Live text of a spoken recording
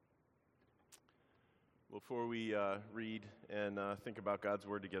Before we read and think about God's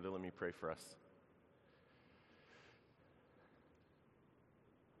Word together, let me pray for us.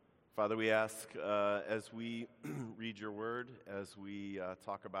 Father, we ask as we read your Word, as we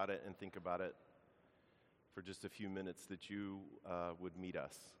talk about it and think about it for just a few minutes, that you would meet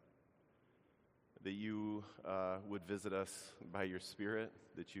us, that you would visit us by your Spirit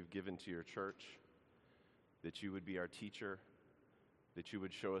that you've given to your church, that you would be our teacher, that you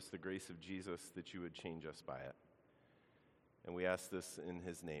would show us the grace of Jesus, that you would change us by it. And we ask this in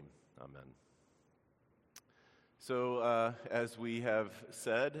his name. Amen. So as we have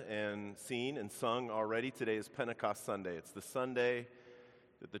said and seen and sung already, today is Pentecost Sunday. It's the Sunday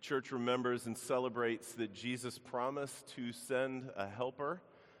that the church remembers and celebrates that Jesus' promise to send a helper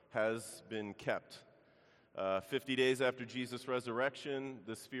has been kept. 50 days after Jesus' resurrection,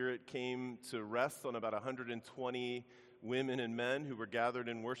 the Spirit came to rest on about 120 women and men who were gathered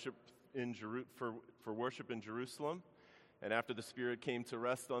in worship for worship in Jerusalem. And after the Spirit came to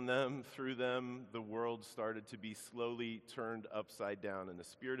rest on them, through them, the world started to be slowly turned upside down. And the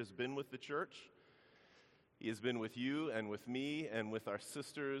Spirit has been with the church. He has been with you and with me and with our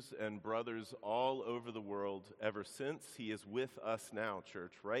sisters and brothers all over the world ever since. He is with us now,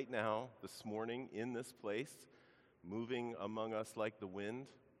 church, right now, this morning, in this place, moving among us like the wind,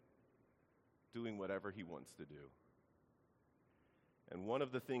 doing whatever he wants to do. And one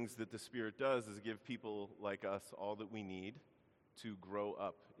of the things that the Spirit does is give people like us all that we need to grow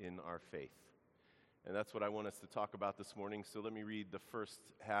up in our faith. And that's what I want us to talk about this morning. So let me read the first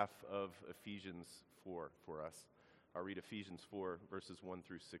half of Ephesians 4 for us. I'll read Ephesians 4, verses 1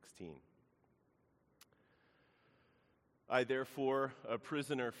 through 16. I, therefore, a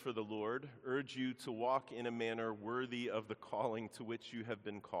prisoner for the Lord, urge you to walk in a manner worthy of the calling to which you have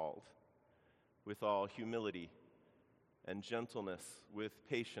been called, with all humility and gentleness, with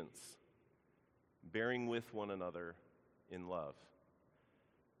patience, bearing with one another in love.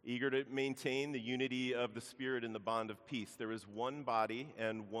 Eager to maintain the unity of the Spirit in the bond of peace. There is one body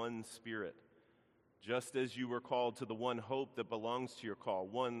and one Spirit, just as you were called to the one hope that belongs to your call,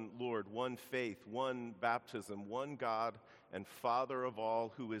 one Lord, one faith, one baptism, one God and Father of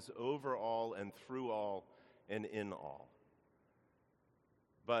all, who is over all and through all and in all.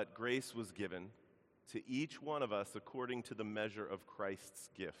 But grace was given to each one of us according to the measure of Christ's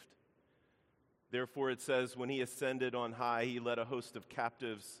gift. Therefore it says, when he ascended on high, he led a host of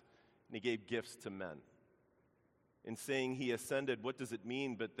captives and he gave gifts to men. In saying he ascended, what does it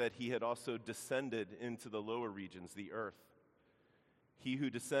mean but that he had also descended into the lower regions, the earth? He who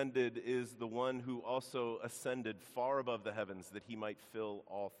descended is the one who also ascended far above the heavens that he might fill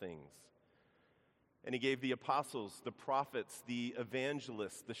all things. And he gave the apostles, the prophets, the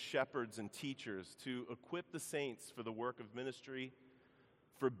evangelists, the shepherds and teachers to equip the saints for the work of ministry,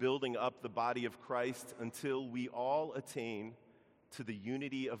 for building up the body of Christ until we all attain to the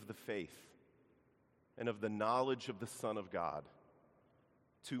unity of the faith and of the knowledge of the Son of God,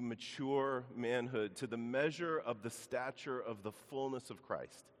 to mature manhood, to the measure of the stature of the fullness of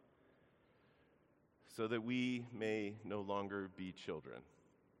Christ, so that we may no longer be children,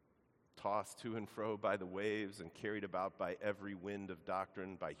 tossed to and fro by the waves and carried about by every wind of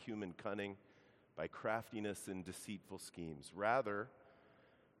doctrine, by human cunning, by craftiness and deceitful schemes. Rather,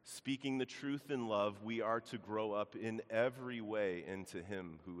 speaking the truth in love, we are to grow up in every way into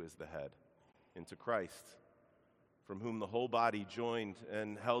him who is the head, into Christ, from whom the whole body, joined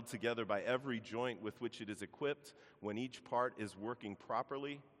and held together by every joint with which it is equipped, when each part is working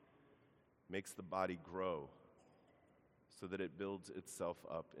properly, makes the body grow so that it builds itself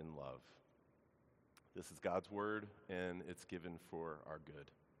up in love. This is God's word, and it's given for our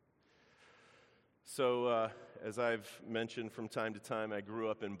good. So, as I've mentioned from time to time, I grew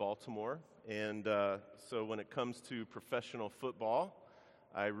up in Baltimore, and so when it comes to professional football,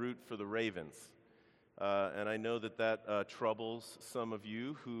 I root for the Ravens. And I know that troubles some of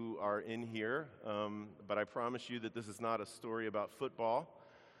you who are in here, but I promise you that this is not a story about football,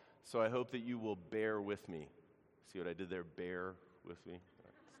 so I hope that you will bear with me. See what I did there? Bear with me?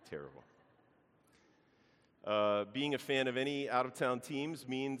 It's terrible. Being a fan of any out-of-town teams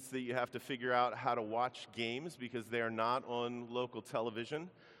means that you have to figure out how to watch games because they are not on local television.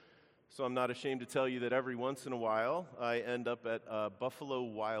 So I'm not ashamed to tell you that every once in a while I end up at Buffalo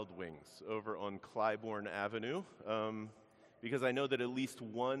Wild Wings over on Clybourne Avenue because I know that at least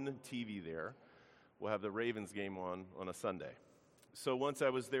one TV there will have the Ravens game on a Sunday. So once I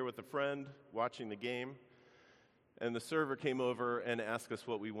was there with a friend watching the game, and the server came over and asked us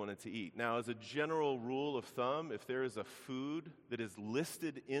what we wanted to eat. Now, as a general rule of thumb, if there is a food that is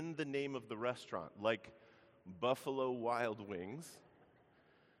listed in the name of the restaurant, like Buffalo Wild Wings,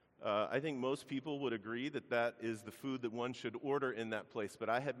 I think most people would agree that that is the food that one should order in that place, but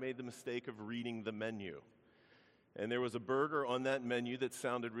I had made the mistake of reading the menu. And there was a burger on that menu that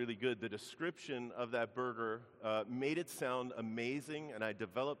sounded really good. The description of that burger made it sound amazing, and I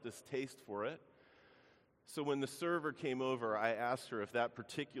developed this taste for it. So when the server came over, I asked her if that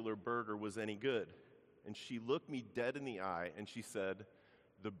particular burger was any good. And she looked me dead in the eye, and she said,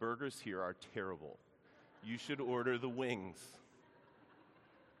 "The burgers here are terrible. You should order the wings."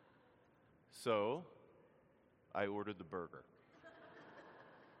 So I ordered the burger.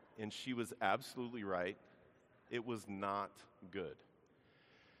 And she was absolutely right. It was not good.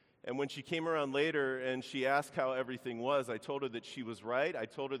 And when she came around later and she asked how everything was, I told her that she was right. I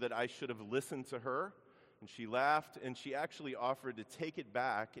told her that I should have listened to her. And she laughed, and she actually offered to take it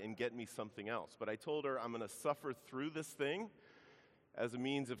back and get me something else. But I told her, I'm going to suffer through this thing as a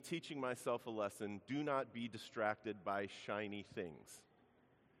means of teaching myself a lesson. Do not be distracted by shiny things.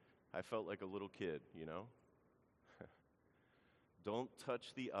 I felt like a little kid, you know? Don't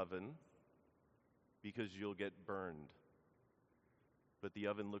touch the oven because you'll get burned. But the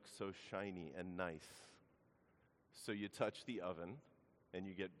oven looks so shiny and nice. So you touch the oven and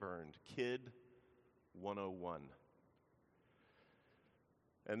you get burned. Kid 101.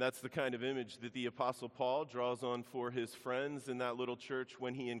 And that's the kind of image that the Apostle Paul draws on for his friends in that little church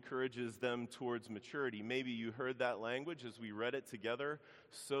when he encourages them towards maturity. Maybe you heard that language as we read it together,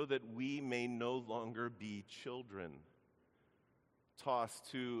 so that we may no longer be children, tossed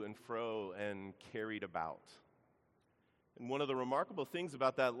to and fro and carried about. And one of the remarkable things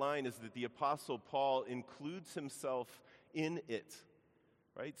about that line is that the Apostle Paul includes himself in it,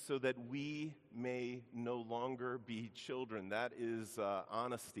 right? So that we may no longer be children. That is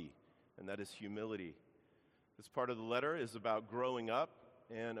honesty, and that is humility. This part of the letter is about growing up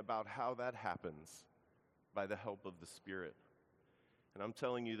and about how that happens by the help of the Spirit. And I'm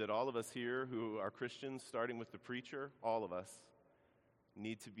telling you that all of us here who are Christians, starting with the preacher, all of us,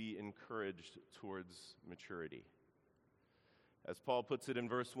 need to be encouraged towards maturity. As Paul puts it in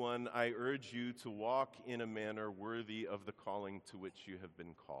verse 1, I urge you to walk in a manner worthy of the calling to which you have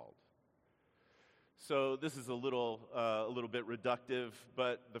been called. So this is a little bit reductive,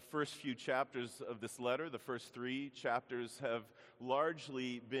 but the first few chapters of this letter, the first 3 chapters, have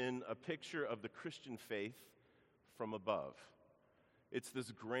largely been a picture of the Christian faith from above. It's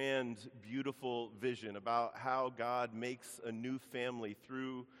this grand, beautiful vision about how God makes a new family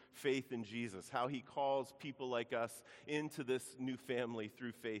through faith in Jesus, how he calls people like us into this new family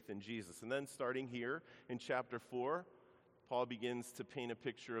through faith in Jesus. And then starting here in chapter 4, Paul begins to paint a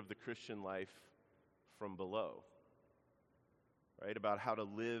picture of the Christian life from below, right? About how to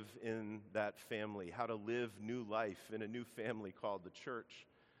live in that family, how to live new life in a new family called the church.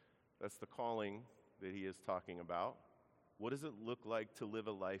 That's the calling that he is talking about. What does it look like to live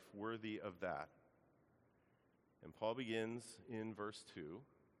a life worthy of that? And Paul begins in verse 2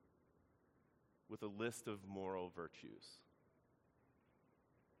 with a list of moral virtues.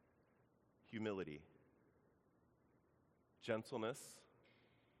 Humility, gentleness,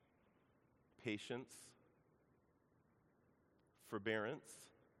 patience, forbearance,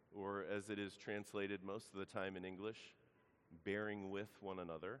 or as it is translated most of the time in English, bearing with one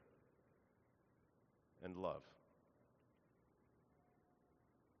another, and love.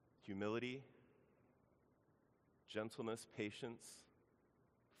 Humility, gentleness, patience,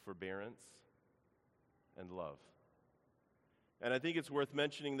 forbearance, and love. And I think it's worth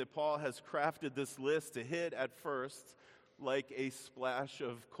mentioning that Paul has crafted this list to hit at first like a splash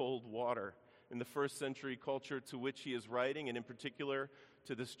of cold water. In the first century culture to which he is writing, and in particular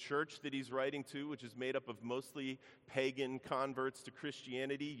to this church that he's writing to, which is made up of mostly pagan converts to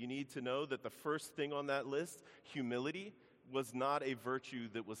Christianity, you need to know that the first thing on that list, humility, was not a virtue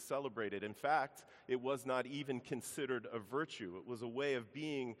that was celebrated. In fact, it was not even considered a virtue. It was a way of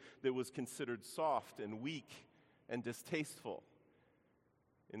being that was considered soft and weak and distasteful.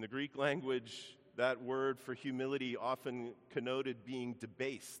 In the Greek language, that word for humility often connoted being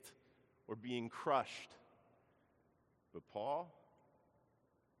debased or being crushed. But Paul,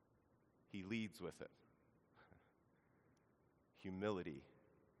 he leads with it. Humility.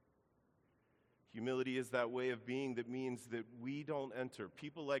 Humility is that way of being that means that we don't enter,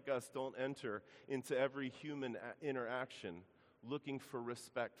 people like us don't enter into every human interaction looking for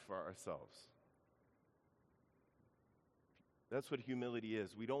respect for ourselves. That's what humility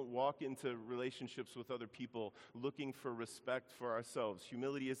is. We don't walk into relationships with other people looking for respect for ourselves.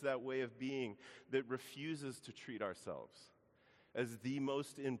 Humility is that way of being that refuses to treat ourselves as the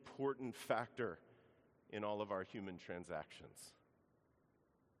most important factor in all of our human transactions.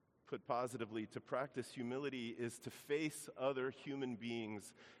 Put positively, to practice humility is to face other human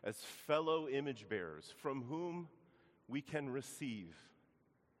beings as fellow image bearers from whom we can receive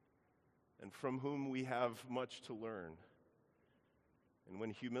and from whom we have much to learn. And when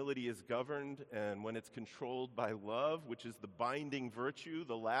humility is governed and when it's controlled by love, which is the binding virtue,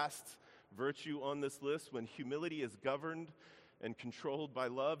 the last virtue on this list, when humility is governed and controlled by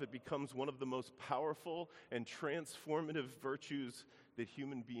love, it becomes one of the most powerful and transformative virtues that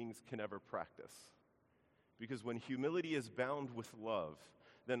human beings can ever practice. Because when humility is bound with love,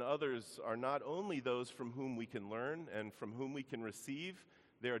 then others are not only those from whom we can learn and from whom we can receive,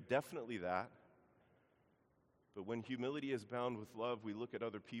 they are definitely that. But when humility is bound with love, we look at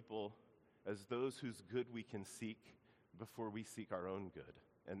other people as those whose good we can seek before we seek our own good.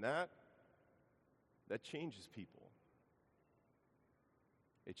 And that changes people.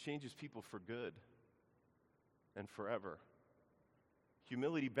 It changes people for good and forever.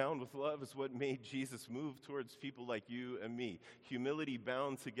 Humility bound with love is what made Jesus move towards people like you and me. Humility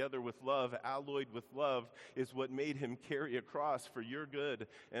bound together with love, alloyed with love, is what made him carry a cross for your good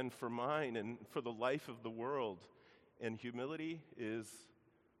and for mine and for the life of the world. And humility is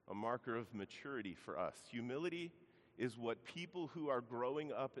a marker of maturity for us. Humility is what people who are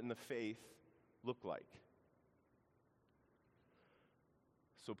growing up in the faith look like.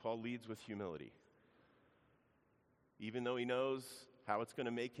 So Paul leads with humility. Even though he knows how it's going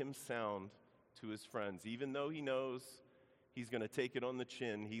to make him sound to his friends, even though he knows he's going to take it on the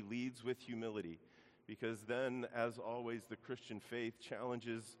chin, he leads with humility. Because then, as always, the Christian faith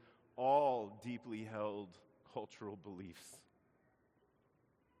challenges all deeply held cultural beliefs.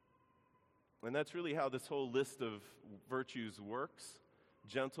 And that's really how this whole list of virtues works.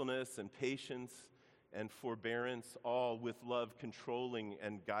 Gentleness and patience and forbearance, all with love controlling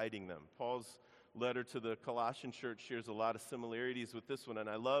and guiding them. Paul's letter to the Colossian church shares a lot of similarities with this one, and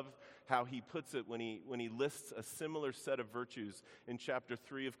I love how he puts it when he lists a similar set of virtues in chapter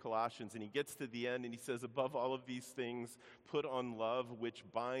 3 of Colossians, and he gets to the end and he says, above all of these things, put on love, which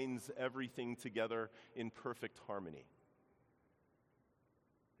binds everything together in perfect harmony.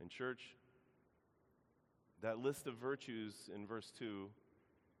 And church, that list of virtues in verse 2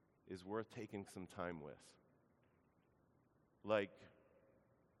 is worth taking some time with. Like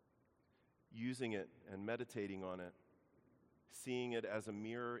using it and meditating on it, seeing it as a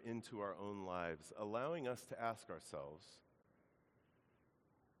mirror into our own lives, allowing us to ask ourselves,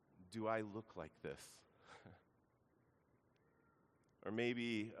 do I look like this? Or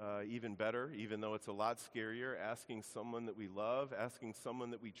maybe even better, even though it's a lot scarier, asking someone that we love, asking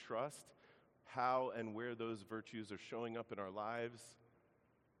someone that we trust, how and where those virtues are showing up in our lives,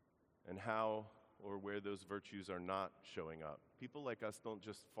 and how or where those virtues are not showing up. People like us don't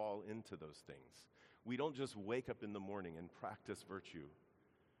just fall into those things. We don't just wake up in the morning and practice virtue.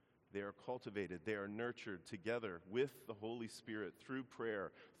 They are cultivated, they are nurtured together with the Holy Spirit through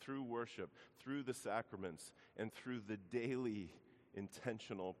prayer, through worship, through the sacraments, and through the daily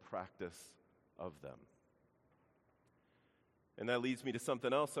intentional practice of them. And that leads me to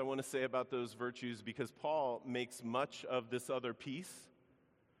something else I want to say about those virtues, because Paul makes much of this other piece.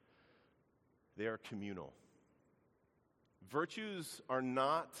 They are communal. Virtues are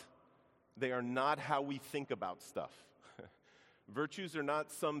not how we think about stuff. Virtues are not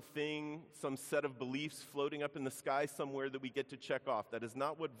something, some set of beliefs floating up in the sky somewhere that we get to check off. That is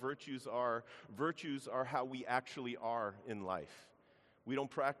not what virtues are. Virtues are how we actually are in life. We don't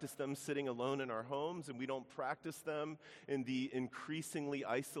practice them sitting alone in our homes, and we don't practice them in the increasingly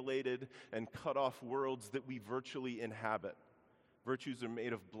isolated and cut off worlds that we virtually inhabit. Virtues are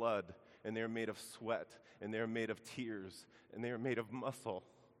made of blood, and they are made of sweat, and they are made of tears, and they are made of muscle.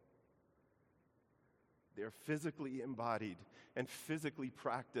 They are physically embodied and physically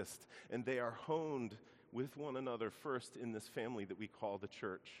practiced, and they are honed with one another first in this family that we call the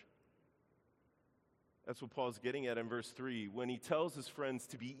church. That's what Paul's getting at in verse 3, when he tells his friends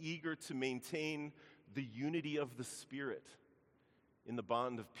to be eager to maintain the unity of the Spirit in the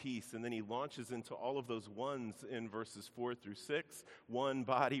bond of peace. And then he launches into all of those ones in verses 4 through 6. One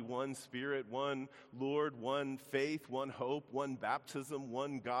body, one Spirit, one Lord, one faith, one hope, one baptism,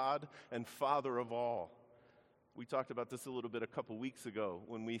 one God and Father of all. We talked about this a little bit a couple weeks ago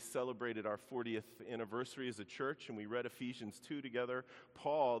when we celebrated our 40th anniversary as a church and we read Ephesians 2 together.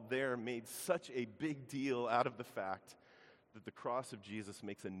 Paul there made such a big deal out of the fact that the cross of Jesus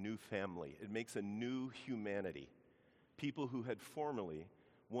makes a new family. It makes a new humanity. People who had formerly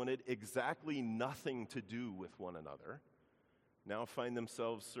wanted exactly nothing to do with one another now find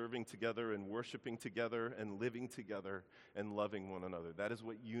themselves serving together and worshiping together and living together and loving one another. That is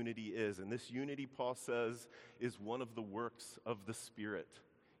what unity is. And this unity, Paul says, is one of the works of the Spirit.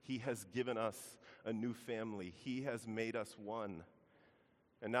 He has given us a new family. He has made us one.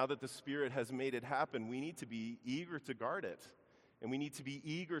 And now that the Spirit has made it happen, we need to be eager to guard it. And we need to be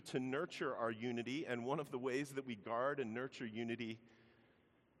eager to nurture our unity. And one of the ways that we guard and nurture unity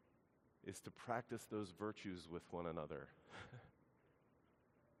is to practice those virtues with one another.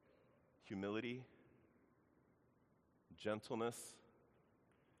 Humility, gentleness,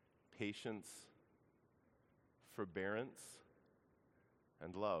 patience, forbearance,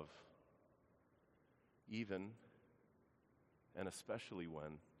 and love. Even and especially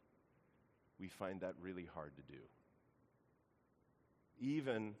when we find that really hard to do.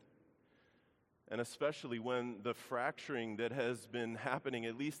 Even and especially when the fracturing that has been happening,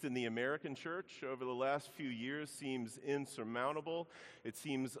 at least in the American church over the last few years, seems insurmountable. It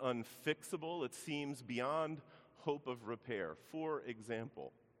seems unfixable. It seems beyond hope of repair. For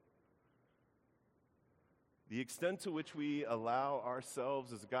example, the extent to which we allow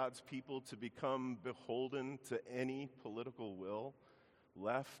ourselves as God's people to become beholden to any political will,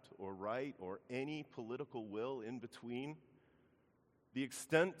 left or right, or any political will in between, the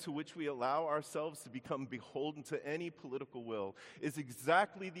extent to which we allow ourselves to become beholden to any political will is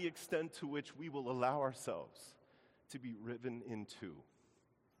exactly the extent to which we will allow ourselves to be riven in two.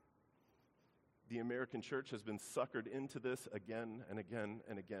 The American church has been suckered into this again and again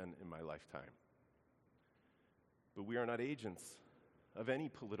and again in my lifetime. But we are not agents of any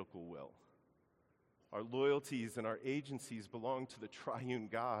political will. Our loyalties and our agencies belong to the triune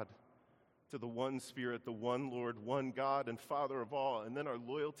God, to the one Spirit, the one Lord, one God and Father of all. And then our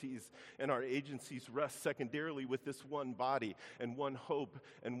loyalties and our agencies rest secondarily with this one body and one hope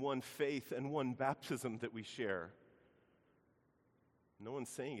and one faith and one baptism that we share. No one's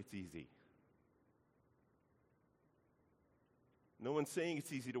saying it's easy. No one's saying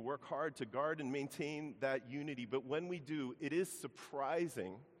it's easy to work hard to guard and maintain that unity, but when we do, it is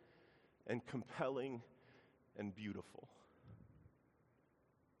surprising and compelling and beautiful.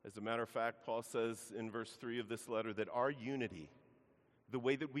 As a matter of fact, Paul says in verse 3 of this letter that our unity, the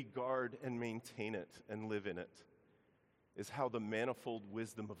way that we guard and maintain it and live in it, is how the manifold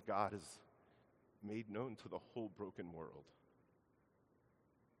wisdom of God is made known to the whole broken world.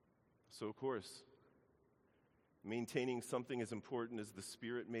 So, of course, maintaining something as important as the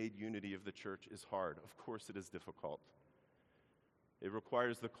Spirit-made unity of the church is hard. Of course it is difficult. It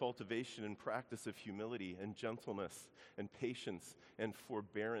requires the cultivation and practice of humility and gentleness and patience and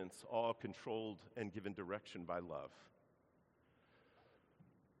forbearance, all controlled and given direction by love.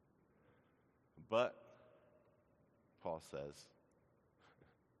 But, Paul says,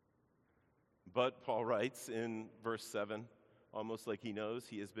 but Paul writes in verse 7, almost like he knows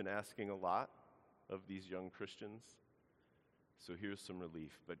he has been asking a lot of these young Christians. So here's some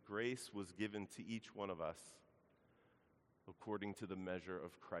relief. But grace was given to each one of us according to the measure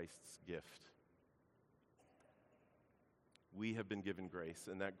of Christ's gift. We have been given grace,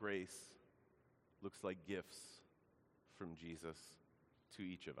 and that grace looks like gifts from Jesus to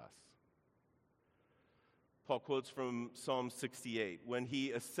each of us. Paul quotes from Psalm 68. When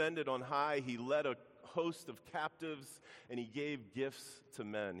he ascended on high, he led a host of captives, and he gave gifts to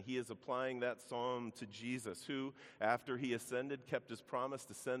men. He is applying that psalm to Jesus, who, after he ascended, kept his promise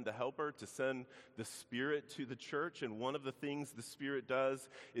to send the Helper, to send the Spirit to the church. And one of the things the Spirit does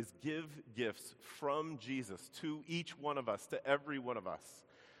is give gifts from Jesus to each one of us, to every one of us.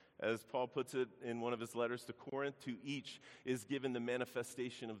 As Paul puts it in one of his letters to Corinth, to each is given the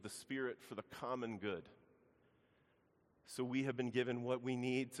manifestation of the Spirit for the common good. So we have been given what we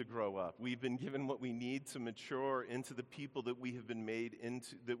need to grow up. We've been given what we need to mature into the people that we have been made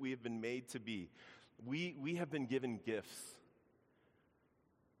into, that we have been made to be. We have been given gifts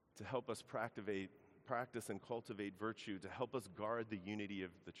to help us practice and cultivate virtue, to help us guard the unity of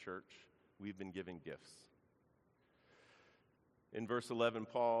the church. We've been given gifts. In verse 11,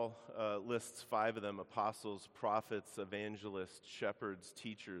 Paul lists 5 of them: apostles, prophets, evangelists, shepherds,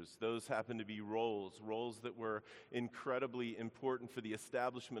 teachers. Those happen to be roles that were incredibly important for the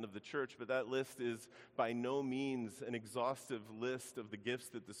establishment of the church, but that list is by no means an exhaustive list of the gifts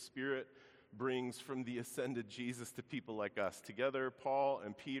that the Spirit brings from the ascended Jesus to people like us. Together, Paul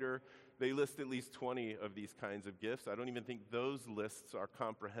and Peter, they list at least 20 of these kinds of gifts. I don't even think those lists are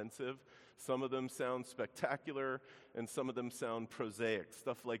comprehensive. Some of them sound spectacular, and some of them sound prosaic.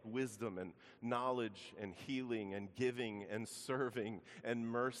 Stuff like wisdom and knowledge and healing and giving and serving and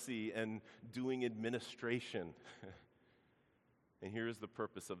mercy and doing administration. And here's the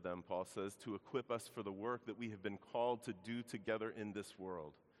purpose of them, Paul says: to equip us for the work that we have been called to do together in this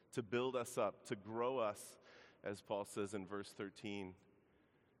world, to build us up, to grow us, as Paul says in verse 13,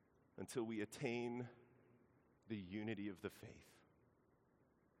 until we attain the unity of the faith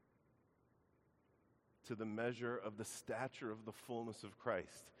to the measure of the stature of the fullness of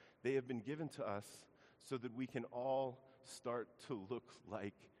Christ. They have been given to us so that we can all start to look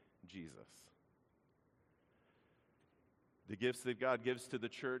like Jesus. The gifts that God gives to the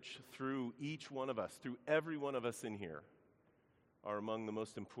church through each one of us, through every one of us in here, are among the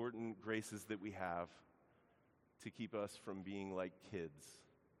most important graces that we have to keep us from being like kids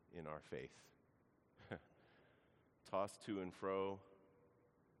in our faith. Tossed to and fro,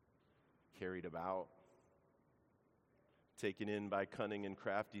 carried about, taken in by cunning and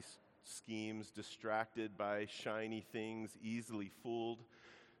crafty schemes, distracted by shiny things, easily fooled,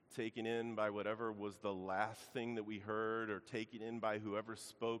 taken in by whatever was the last thing that we heard, or taken in by whoever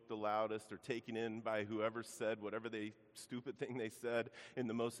spoke the loudest, or taken in by whoever said whatever stupid thing they said in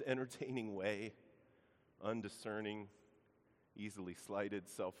the most entertaining way, undiscerning, easily slighted,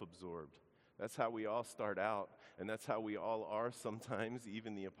 self-absorbed. That's how we all start out, and that's how we all are sometimes,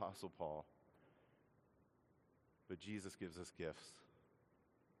 even the Apostle Paul. But Jesus gives us gifts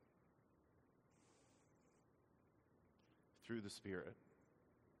through the Spirit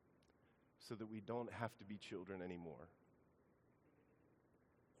so that we don't have to be children anymore.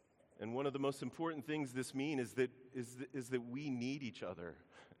 And one of the most important things this means is that we need each other.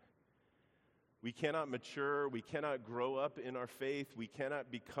 We cannot mature, we cannot grow up in our faith, we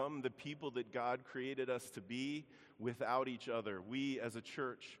cannot become the people that God created us to be without each other. We as a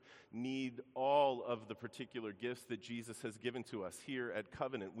church need all of the particular gifts that Jesus has given to us here at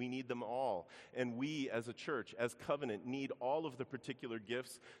Covenant. We need them all. And we as a church, as Covenant, need all of the particular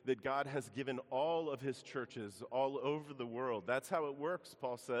gifts that God has given all of his churches all over the world. That's how it works,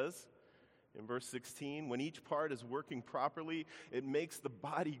 Paul says in verse 16. When each part is working properly, it makes the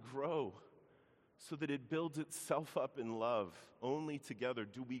body grow, so that it builds itself up in love. Only together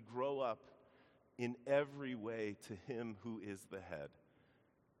do we grow up in every way to him who is the head,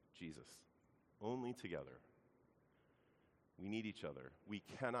 Jesus. Only together. We need each other. We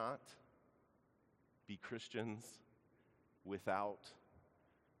cannot be Christians without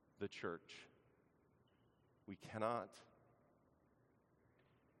the church. We cannot,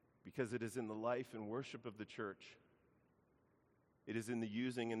 because it is in the life and worship of the church, it is in the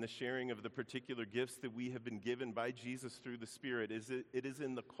using and the sharing of the particular gifts that we have been given by Jesus through the Spirit. It is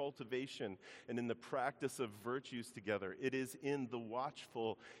in the cultivation and in the practice of virtues together. It is in the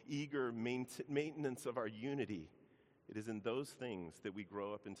watchful, eager maintenance of our unity. It is in those things that we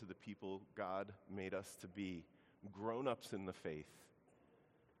grow up into the people God made us to be, grown-ups in the faith,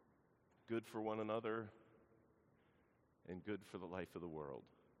 good for one another and good for the life of the world.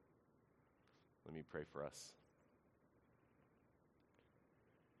 Let me pray for us.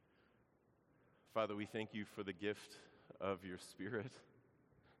 Father, we thank you for the gift of your Spirit.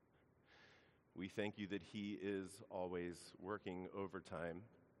 We thank you that he is always working overtime,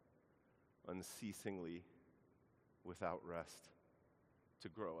 unceasingly, without rest, to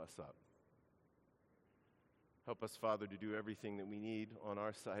grow us up. Help us, Father, to do everything that we need on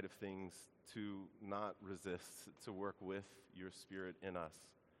our side of things to not resist, to work with your Spirit in us,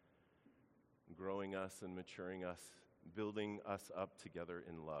 growing us and maturing us, building us up together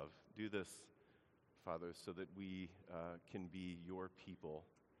in love. Do this, Father, so that we can be your people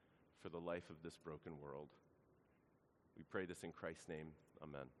for the life of this broken world. We pray this in Christ's name.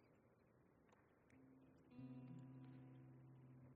 Amen.